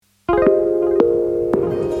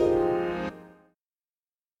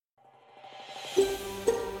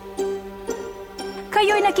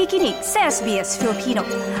nakikinig sa SBS Filipino.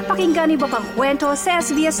 Pakinggan niyo pang kwento sa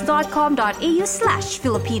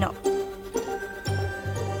sbs.com.au/Filipino.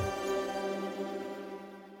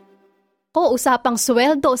 Usapang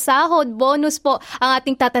sweldo, sahod, bonus po ang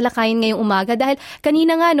ating tatalakayin ngayong umaga dahil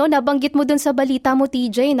kanina nga nabanggit mo dun sa balita mo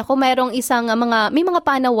TJ, mayroong may mga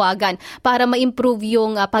panawagan para ma-improve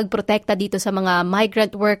yung pagprotekta dito sa mga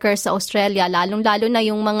migrant workers sa Australia, lalong-lalo na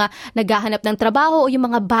yung mga naghahanap ng trabaho o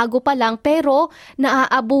yung mga bago pa lang pero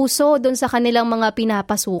naaabuso dun sa kanilang mga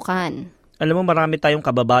pinapasukan. Alam mo, marami tayong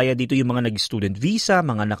kababayan dito, yung mga nag-student visa,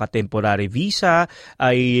 mga naka-temporary visa,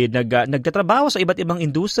 ay nagtatrabaho sa iba't ibang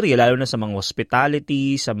industriya, lalo na sa mga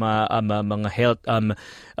hospitality, sa mga health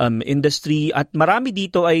industry. At marami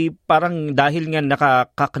dito ay parang dahil nga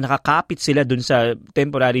nakakapit sila dun sa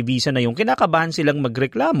temporary visa na yung kinakabahan silang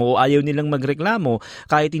magreklamo o ayaw nilang magreklamo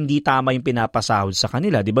kahit hindi tama yung pinapasahod sa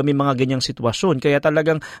kanila. Di ba may mga ganyang sitwasyon? Kaya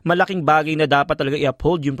talagang malaking bagay na dapat talaga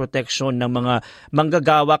i-uphold yung protection ng mga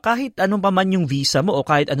manggagawa kahit anong man yung visa mo o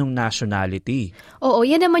kahit anong nationality. Oo,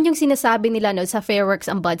 yan naman yung sinasabi nila sa Fair Works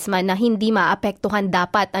Ombudsman na hindi maapektuhan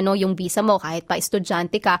dapat yung visa mo kahit pa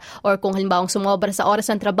estudyante ka or kung halimbawa sumobra sa oras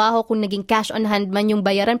ng trabaho, kung naging cash on hand man yung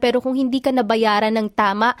bayaran, pero kung hindi ka nabayaran ng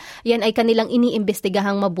tama, yan ay kanilang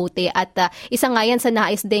iniimbestigahang mabuti at isa nga yan sa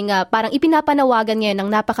nais ding parang ipinapanawagan ngayon ng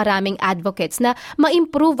napakaraming advocates na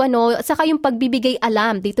ma-improve saka yung pagbibigay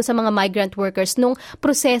alam dito sa mga migrant workers nung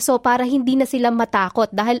proseso para hindi na sila matakot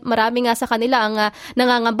dahil marami nga sa kanila ang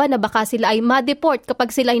nangangamba na baka sila ay ma-deport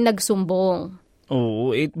kapag sila ay nagsumbong.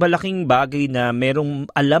 Oo, malaking bagay na merong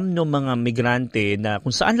alam ng mga migrante na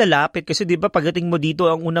kung saan lalapit kasi 'di ba pagdating mo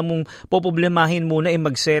dito ang una mong poproblemahin muna ay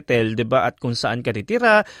magsettle, 'di ba, at kung saan ka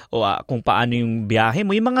titira o kung paano yung biyahe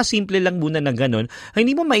mo, yung mga simple lang muna na ganun.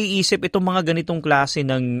 Hindi mo maiisip itong mga ganitong klase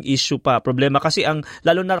ng issue pa. Problema kasi ang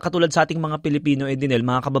lalo na katulad sa ating mga Pilipino Edinel,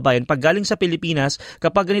 mga kababayan, pag galing sa Pilipinas,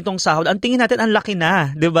 kapag ganitong sahod, ang tingin natin ang laki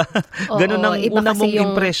na, 'di ba? Ganun ang una mong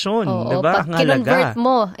impresyon, 'di ba? Pag kinonvert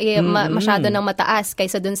mo, masyado nang taas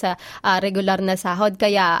kaysa dun sa regular na sahod.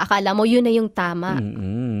 Kaya akala mo yun na yung tama.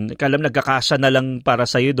 Akala mo nagkakasya na lang para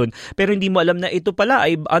sa'yo dun. Pero hindi mo alam na ito pala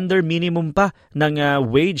ay under minimum pa ng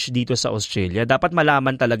wage dito sa Australia. Dapat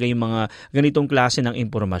malaman talaga yung mga ganitong klase ng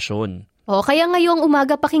impormasyon. Kaya ngayong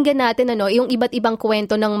umaga pakinggan natin yung iba't ibang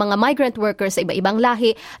kwento ng mga migrant workers sa iba-ibang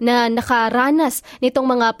lahi na nakaranas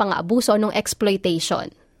nitong mga pang-aabuso ng exploitation.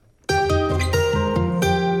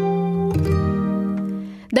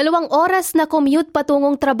 2 oras na commute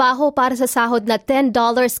patungong trabaho para sa sahod na $10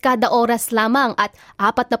 kada oras lamang at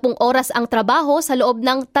 40 oras ang trabaho sa loob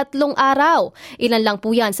ng 3 araw. Ilan lang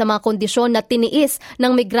po yan sa mga kondisyon na tiniis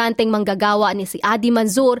ng migranteng manggagawa ni si Adi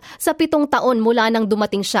Manzur sa 7 taon mula nang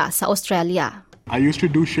dumating siya sa Australia. I used to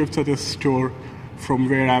do shifts at a store from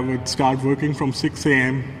where I would start working from 6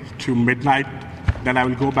 a.m. to midnight. Then I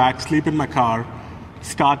will go back, sleep in my car,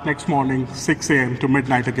 start next morning 6 a.m. to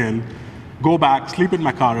midnight again. Go back, sleep in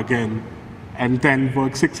my car again, and then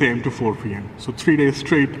work 6 a.m. to 4 p.m. So 3 days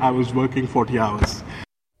straight, I was working 40 hours.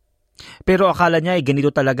 Pero akala niya ay ganito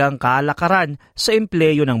talaga ang kalakaran sa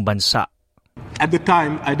empleyo ng bansa. At the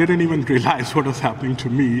time, I didn't even realize what was happening to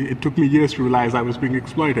me. It took me years to realize I was being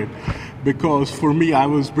exploited. Because for me, I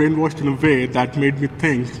was brainwashed in a way that made me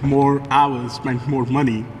think more hours meant more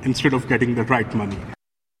money instead of getting the right money.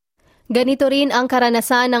 Ganito rin ang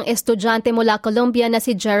karanasan ng estudyante mula Colombia na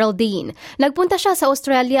si Geraldine. Nagpunta siya sa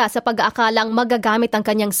Australia sa pag-aakalang magagamit ang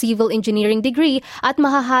kanyang civil engineering degree at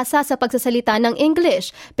mahahasa sa pagsasalita ng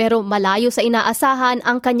English, pero malayo sa inaasahan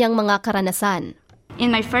ang kanyang mga karanasan.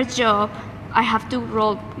 In my first job, I have to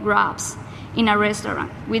roll grabs in a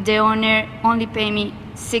restaurant with the owner only pay me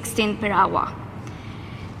 $16 per hour.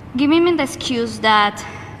 Giving me the excuse that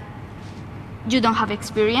you don't have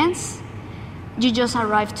experience. You just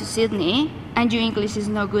arrived to Sydney and your English is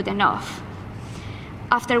not good enough.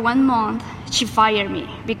 After 1 month, she fired me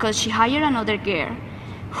because she hired another girl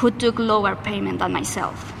who took lower payment than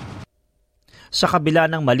myself. Sa kabila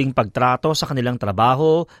ng maling pagtrato sa kanilang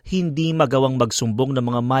trabaho, hindi magawang magsumbong ng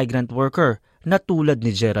mga migrant worker na tulad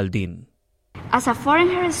ni Geraldine. As a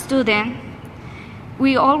foreigner student,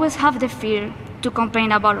 we always have the fear to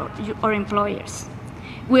complain about our employers.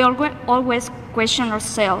 We always question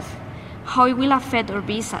ourselves how it will affect our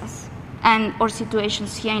visas and our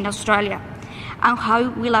situations here in Australia, and how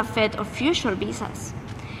it will affect our future visas.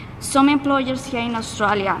 Some employers here in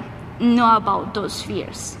Australia know about those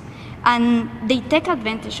fears, and they take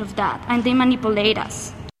advantage of that, and they manipulate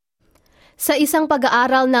us. Sa isang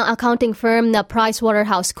pag-aaral ng accounting firm na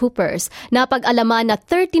PricewaterhouseCoopers, napag-alaman na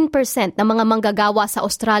 13% ng mga manggagawa sa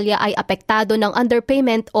Australia ay apektado ng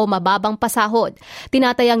underpayment o mababang pasahod.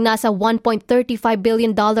 Tinatayang nasa $1.35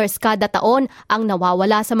 billion kada taon ang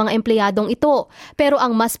nawawala sa mga empleyadong ito. Pero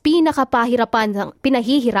ang mas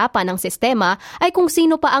pinahihirapan ng sistema ay kung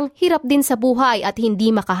sino pa ang hirap din sa buhay at hindi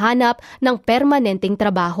makahanap ng permanenteng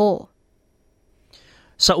trabaho.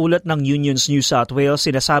 Sa ulat ng Unions New South Wales,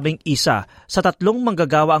 sinasabing 1 sa 3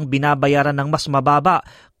 manggagawa ang binabayaran ng mas mababa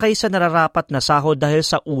kaysa nararapat na sahod dahil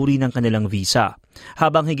sa uri ng kanilang visa.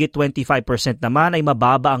 Habang higit 25% naman ay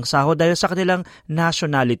mababa ang sahod dahil sa kanilang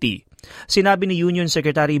nationality. Sinabi ni Union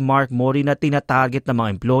Secretary Mark Mori na tinatarget ng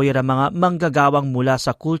mga employer ang mga manggagawang mula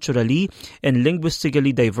sa culturally and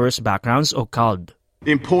linguistically diverse backgrounds o CALD.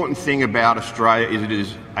 The important thing about Australia is it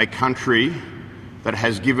is a country that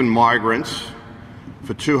has given migrants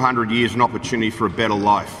for 200 years an opportunity for a better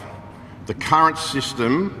life. The current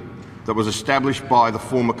system that was established by the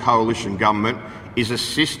former coalition government is a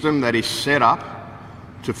system that is set up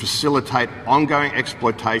to facilitate ongoing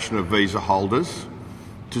exploitation of visa holders,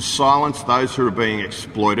 to silence those who are being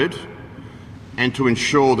exploited, and to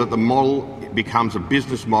ensure that the model becomes a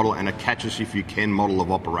business model and a catch-us-if-you-can model of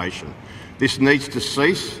operation. This needs to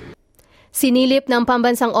cease. Sinilip ng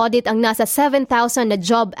pambansang audit ang nasa 7,000 na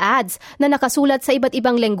job ads na nakasulat sa iba't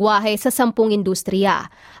ibang lengguwahe sa 10 industriya.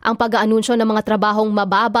 Ang pag-aanunsyo ng mga trabahong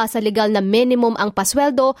mababa sa legal na minimum ang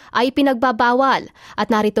pasweldo ay pinagbabawal. At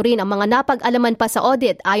narito rin ang mga napag-alaman pa sa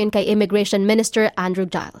audit ayon kay Immigration Minister Andrew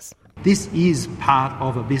Giles. This is part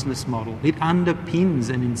of a business model. It underpins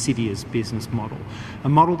an insidious business model, a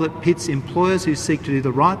model that pits employers who seek to do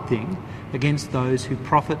the right thing against those who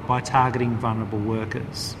profit by targeting vulnerable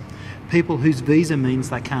workers. People whose visa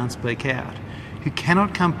means they can't speak out, who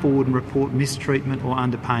cannot come forward and report mistreatment or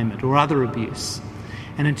underpayment or other abuse.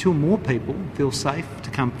 And until more people feel safe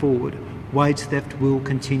to come forward, wage theft will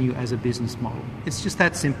continue as a business model. It's just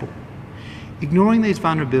that simple. Ignoring these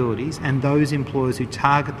vulnerabilities and those employers who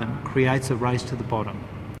target them creates a race to the bottom.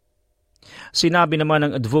 Sinabi naman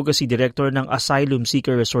ng Advocacy Director ng Asylum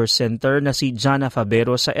Seeker Resource Center na si Jana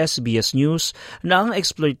Fabero sa SBS News na ang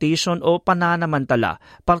exploitation o pananamantala,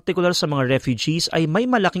 partikular sa mga refugees, ay may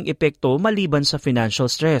malaking epekto maliban sa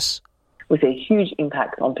financial stress. We see huge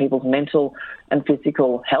impact on people's mental and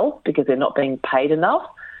physical health because they're not being paid enough.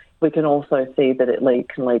 We can also see that it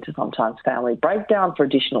can lead to sometimes family breakdown for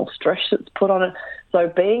additional stress that's put on it.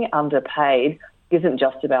 So being underpaid isn't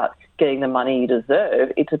just about getting the money you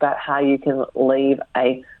deserve, it's about how you can lead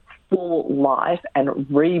a full life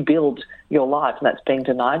and rebuild your life, and that's being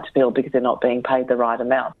denied to people because they're not being paid the right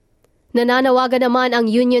amount. Nananawagan naman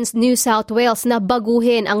ang Unions New South Wales na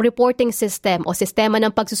baguhin ang reporting system o sistema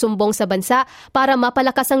ng pagsusumbong sa bansa para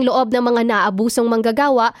mapalakas ang loob ng mga naabusong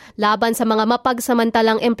manggagawa laban sa mga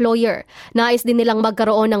mapagsamantalang employer. Nais din nilang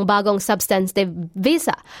magkaroon ng bagong substantive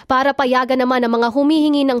visa para payagan naman ang mga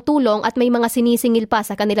humihingi ng tulong at may mga sinisingil pa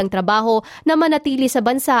sa kanilang trabaho na manatili sa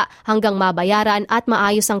bansa hanggang mabayaran at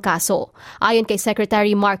maayos ang kaso. Ayon kay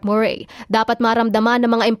Secretary Mark Murray, dapat maramdaman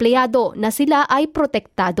ng mga empleyado na sila ay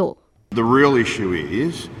protektado. The real issue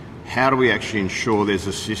is, how do we actually ensure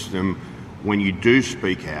there's a system when you do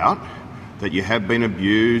speak out, that you have been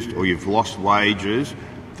abused or you've lost wages,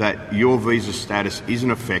 that your visa status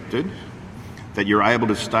isn't affected, that you're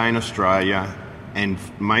able to stay in Australia and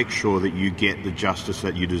make sure that you get the justice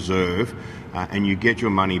that you deserve and you get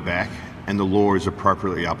your money back and the law is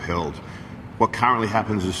appropriately upheld. What currently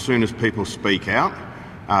happens as soon as people speak out,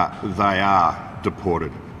 they are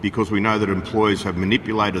deported. Because we know that employers have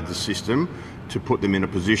manipulated the system to put them in a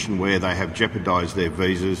position where they have jeopardised their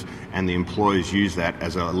visas, and the employers use that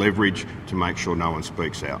as a leverage to make sure no one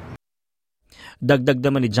speaks out. Dagdag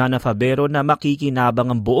naman ni Jana Fabero na makikinabang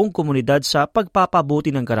ang buong komunidad sa pagpapabuti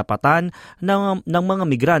ng karapatan ng mga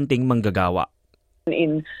migranteng manggagawa.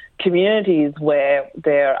 In communities where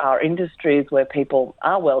there are industries where people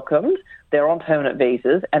are welcomed, they're on permanent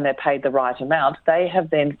visas and they're paid the right amount, they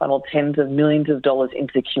have then funneled tens of millions of dollars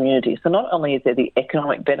into the community. So not only is there the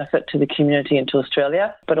economic benefit to the community and to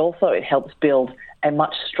Australia, but also it helps build a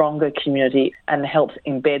much stronger community and helps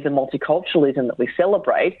embed the multiculturalism that we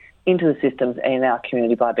celebrate into the systems in our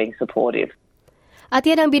community by being supportive. At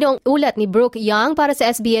yan ang binuong ulat ni Brooke Young para sa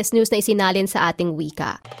SBS News na isinalin sa ating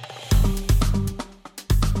wika.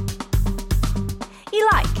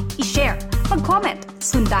 I-like, i-share, mag-comment,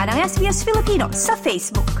 sundan ang SBS Filipino sa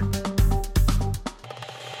Facebook.